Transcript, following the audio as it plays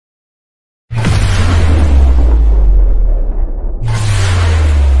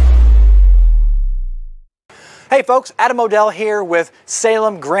Hey folks, Adam Odell here with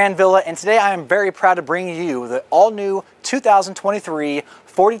Salem Grand Villa, and today I am very proud to bring you the all-new 2023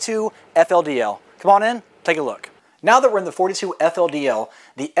 42 FLDL. Come on in, take a look. Now that we're in the 42 FLDL,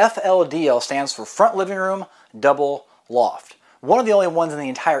 the FLDL stands for Front Living Room Double Loft. One of the only ones in the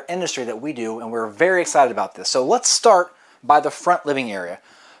entire industry that we do, and we're very excited about this. So let's start by the front living area.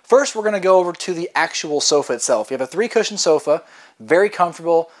 First, we're going to go over to the actual sofa itself. You have a 3-cushion sofa, very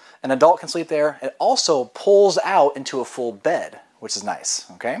comfortable. An adult can sleep there. It also pulls out into a full bed, which is nice,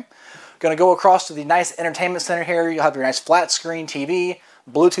 okay? Going to go across to the nice entertainment center here. You'll have your nice flat screen TV,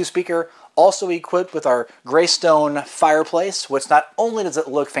 Bluetooth speaker, also equipped with our gray stone fireplace, which not only does it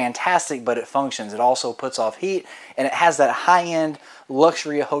look fantastic, but it functions. It also puts off heat, and it has that high-end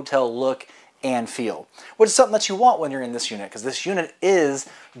luxury hotel look and feel, which is something that you want when you're in this unit, because this unit is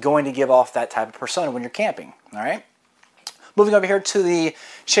going to give off that type of persona when you're camping, all right? Moving over here to the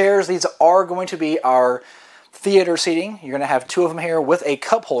chairs, these are going to be our theater seating. You're going to have 2 of them here with a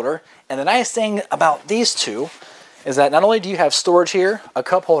cup holder. And the nice thing about these 2 is that not only do you have storage here, a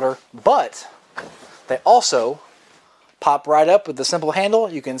cup holder, but they also pop right up with the simple handle.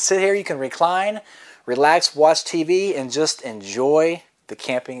 You can sit here, you can recline, relax, watch TV, and just enjoy the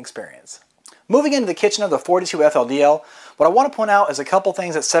camping experience. Moving into the kitchen of the 42 FLDL, what I want to point out is a couple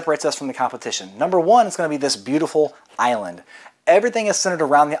things that separates us from the competition. Number one is going to be this beautiful island. Everything is centered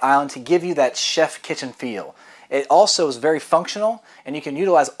around the island to give you that chef kitchen feel. It also is very functional, and you can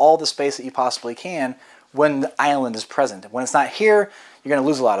utilize all the space that you possibly can when the island is present. When it's not here, you're going to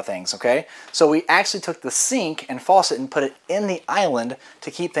lose a lot of things, okay? So we actually took the sink and faucet and put it in the island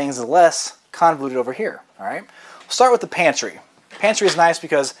to keep things less convoluted over here, all right? We'll start with the pantry. Pantry is nice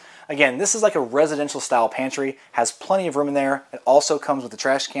because, again, this is like a residential style pantry, has plenty of room in there. It also comes with a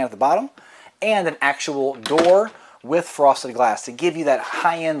trash can at the bottom and an actual door with frosted glass to give you that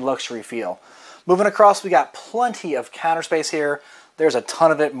high-end luxury feel. Moving across, we got plenty of counter space here. There's a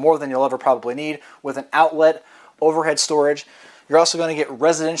ton of it, more than you'll ever probably need, with an outlet, overhead storage. You're also going to get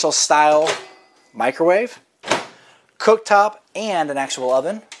residential style microwave, cooktop, and an actual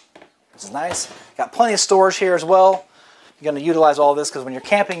oven, which is nice. Got plenty of storage here as well. You're going to utilize all this because when you're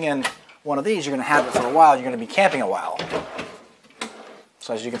camping in one of these, you're going to have it for a while. You're going to be camping a while.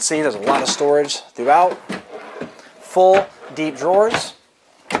 So as you can see, there's a lot of storage throughout. Full deep drawers.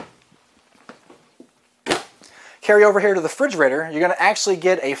 Carry over here to the refrigerator. You're going to actually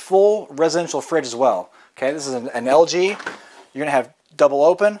get a full residential fridge as well. Okay, this is an LG. You're going to have double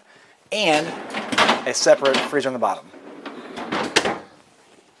open and a separate freezer on the bottom.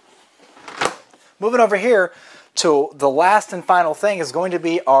 Moving over here to the last and final thing is going to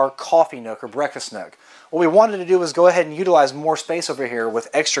be our coffee nook or breakfast nook. What we wanted to do was go ahead and utilize more space over here with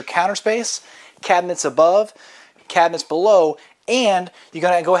extra counter space, cabinets above, cabinets below, and you're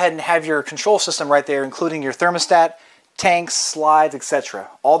going to go ahead and have your control system right there, including your thermostat, tanks, slides, etc.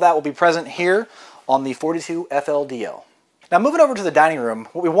 All that will be present here on the 42 FLDL. Now moving over to the dining room,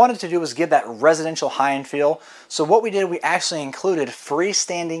 what we wanted to do was give that residential high-end feel. So what we did, we actually included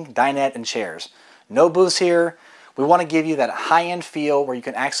freestanding dinette and chairs. No booths here. We want to give you that high-end feel where you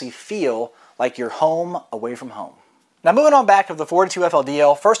can actually feel like you're home away from home. Now moving on back to the 42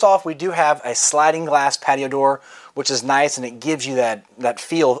 FLDL, first off we do have a sliding glass patio door, which is nice, and it gives you that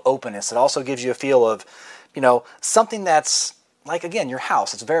feel of openness. It also gives you a feel of, you know, something that's like, again, your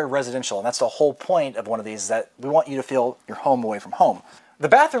house. It's very residential, and that's the whole point of one of these, that we want you to feel your home away from home. The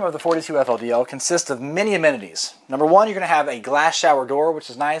bathroom of the 42 FLDL consists of many amenities. Number one, you're going to have a glass shower door, which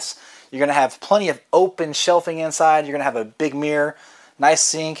is nice. You're going to have plenty of open shelving inside. You're going to have a big mirror, nice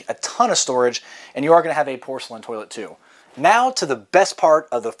sink, a ton of storage, and you are going to have a porcelain toilet too. Now to the best part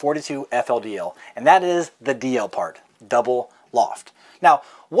of the 42 FLDL, and that is the DL part, double loft. Now,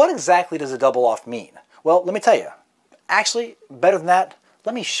 what exactly does a double loft mean? Well, let me tell you. Actually, better than that,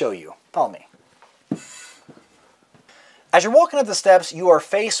 let me show you. Follow me. As you're walking up the steps, you are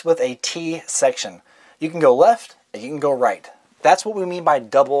faced with a T section. You can go left and you can go right. That's what we mean by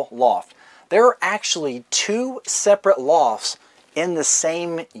double loft. There are actually 2 separate lofts in the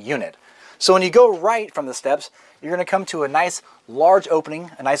same unit. So when you go right from the steps, you're going to come to a nice large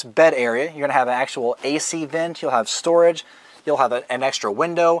opening, a nice bed area. You're going to have an actual AC vent. You'll have storage. You'll have an extra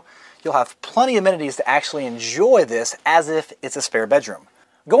window. You'll have plenty of amenities to actually enjoy this as if it's a spare bedroom.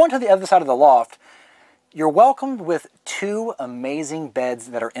 Going to the other side of the loft, you're welcomed with 2 amazing beds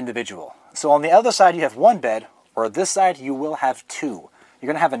that are individual. So on the other side you have 1 bed, or this side you will have 2. You're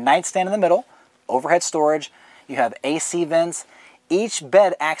going to have a nightstand in the middle, overhead storage, you have AC vents. Each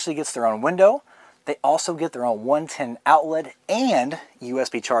bed actually gets their own window. They also get their own 110 outlet and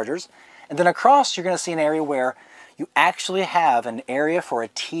USB chargers. And then across you're going to see an area where you actually have an area for a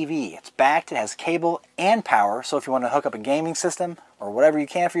TV. It's backed, it has cable and power, so if you want to hook up a gaming system or whatever you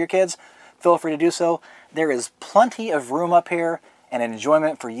can for your kids, feel free to do so. There is plenty of room up here and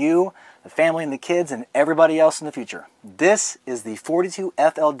enjoyment for you, the family and the kids, and everybody else in the future. This is the 42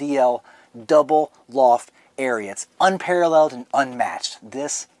 FLDL double loft area. It's unparalleled and unmatched.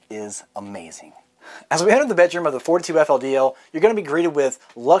 This is amazing. As we enter the bedroom of the 42 FLDL, you're going to be greeted with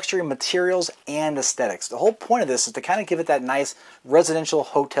luxury materials and aesthetics. The whole point of this is to kind of give it that nice residential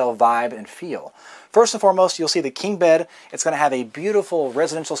hotel vibe and feel. First and foremost, you'll see the king bed. It's going to have a beautiful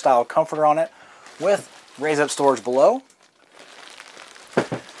residential style comforter on it with raise up storage below.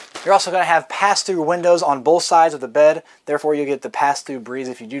 You're also going to have pass-through windows on both sides of the bed. Therefore, you'll get the pass-through breeze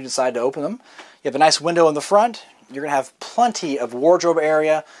if you do decide to open them. You have a nice window in the front. You're going to have plenty of wardrobe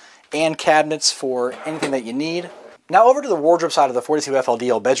area and cabinets for anything that you need. Now over to the wardrobe side of the 42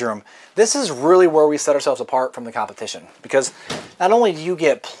 FLDL bedroom. This is really where we set ourselves apart from the competition, because not only do you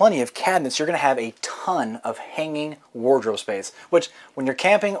get plenty of cabinets, you're going to have a ton of hanging wardrobe space, which when you're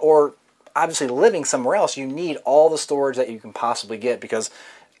camping or obviously living somewhere else, you need all the storage that you can possibly get, because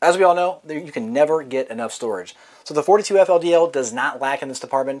as we all know, you can never get enough storage. So the 42 FLDL does not lack in this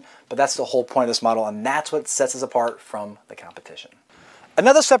department, but that's the whole point of this model, and that's what sets us apart from the competition.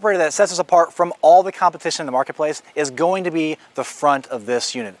 Another separator that sets us apart from all the competition in the marketplace is going to be the front of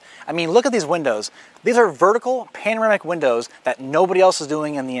this unit. I mean, look at these windows. These are vertical panoramic windows that nobody else is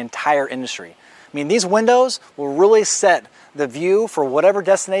doing in the entire industry. I mean, these windows will really set the view for whatever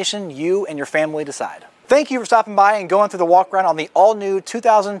destination you and your family decide. Thank you for stopping by and going through the walk around on the all-new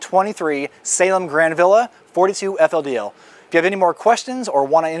 2023 Salem Grand Villa 42 FLDL. If you have any more questions or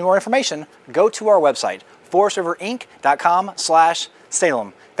want any more information, go to our website,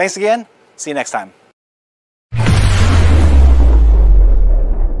 forestriverinc.com/Salem. Thanks again. See you next time.